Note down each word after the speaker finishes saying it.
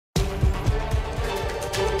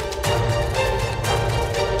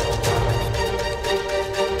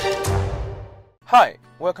Hi,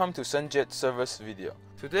 welcome to SANJET service video.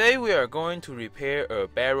 Today we are going to repair a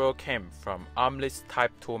barrel cam from Armless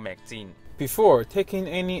type tool magazine. Before taking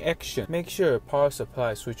any action, make sure power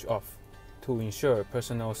supply switch off to ensure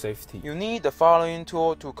personal safety. You need the following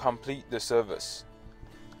tool to complete the service: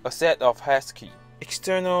 a set of Husky,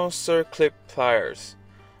 external circlip pliers,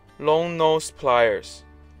 long nose pliers,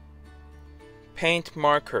 paint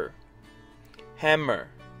marker, hammer,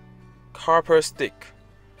 copper stick,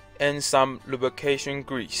 and some lubrication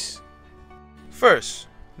grease. First,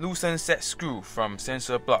 loosen set screw from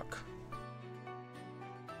sensor block.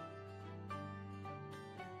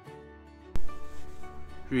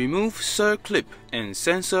 Remove circlip and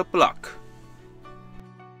sensor block.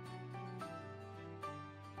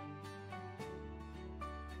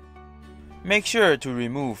 Make sure to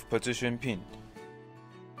remove position pin.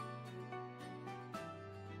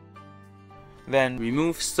 Then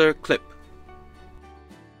remove circlip.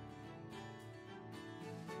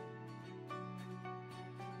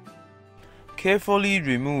 Carefully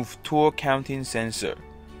remove tool counting sensor.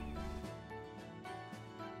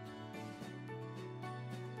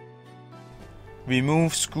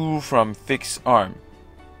 Remove screw from fixed arm.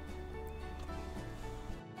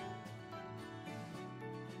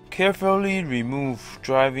 Carefully remove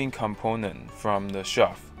driving component from the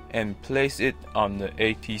shaft and place it on the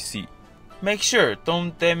ATC. Make sure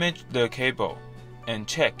don't damage the cable and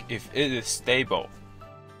check if it is stable.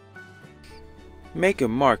 Make a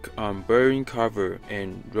mark on bearing cover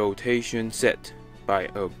and rotation set by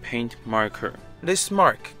a paint marker. This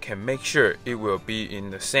mark can make sure it will be in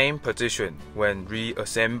the same position when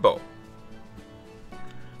reassembled.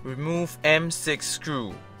 Remove M6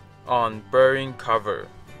 screw on bearing cover.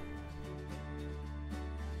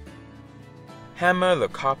 Hammer the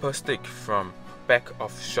copper stick from back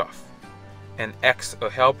of shaft and act as a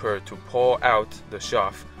helper to pull out the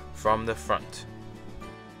shaft from the front.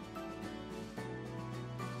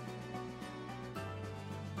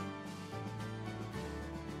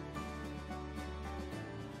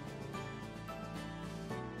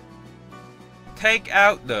 Take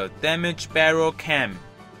out the damaged barrel cam.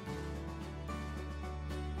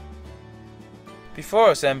 Before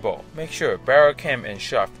assemble, make sure barrel cam and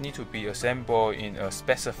shaft need to be assembled in a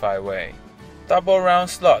specified way. Double round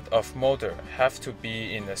slot of motor have to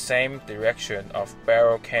be in the same direction of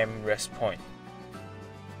barrel cam rest point.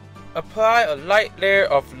 Apply a light layer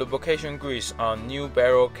of lubrication grease on new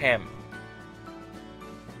barrel cam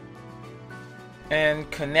and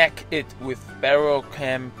connect it with barrel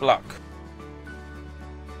cam block.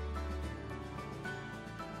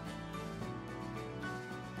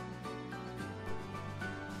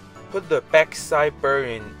 Put the backside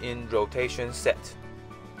bearing in rotation set.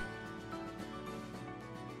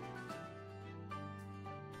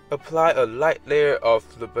 Apply a light layer of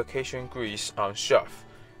lubrication grease on shaft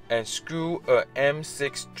and screw a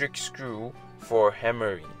M6 jig screw for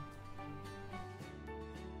hammering.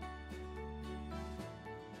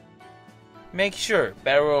 Make sure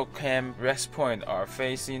barrel cam rest point are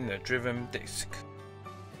facing the driven disc.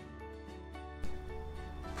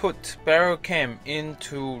 Put barrel cam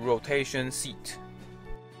into rotation seat.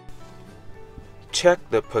 Check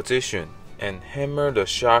the position and hammer the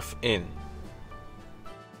shaft in.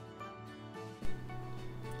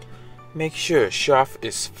 Make sure shaft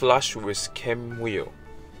is flush with cam wheel.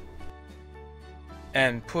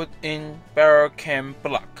 And put in barrel cam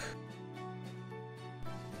block.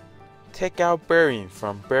 Take out bearing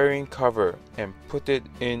from bearing cover and put it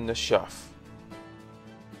in the shaft.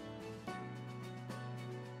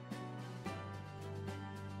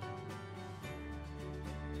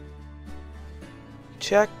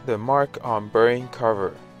 Check the mark on bearing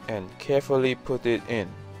cover and carefully put it in.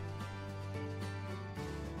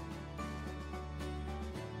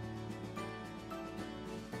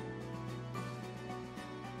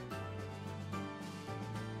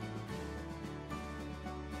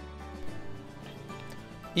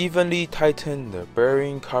 Evenly tighten the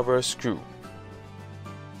bearing cover screw.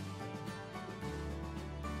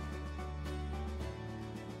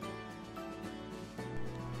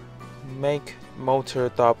 Make motor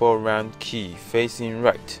double round key facing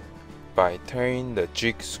right by turning the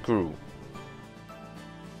jig screw.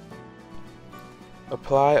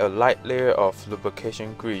 Apply a light layer of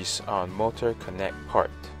lubrication grease on motor connect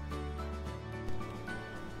part.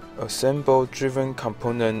 Assemble driven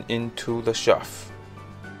component into the shaft.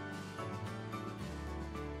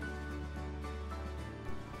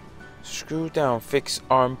 Screw down fixed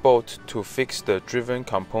arm bolt to fix the driven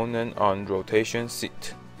component on rotation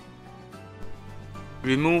seat.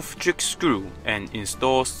 Remove jig screw and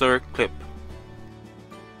install third clip.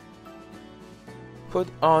 Put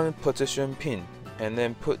on position pin and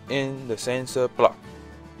then put in the sensor block.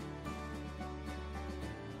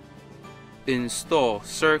 Install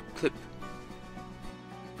circlip.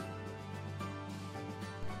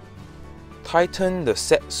 Tighten the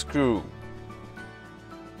set screw.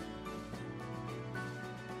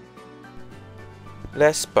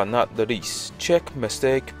 Last but not the least, check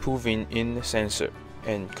mistake proofing in the sensor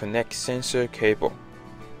and connect sensor cable.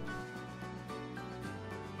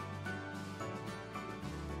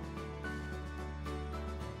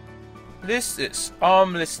 This is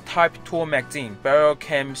Armless type tool magazine barrel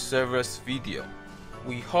cam service video.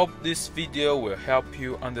 We hope this video will help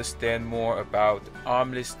you understand more about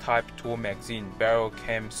Armless type tool magazine barrel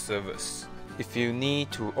cam service. If you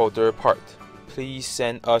need to order a part, please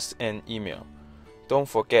send us an email. Don't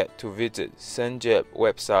forget to visit SANJET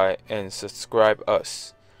website and subscribe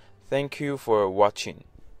us. Thank you for watching.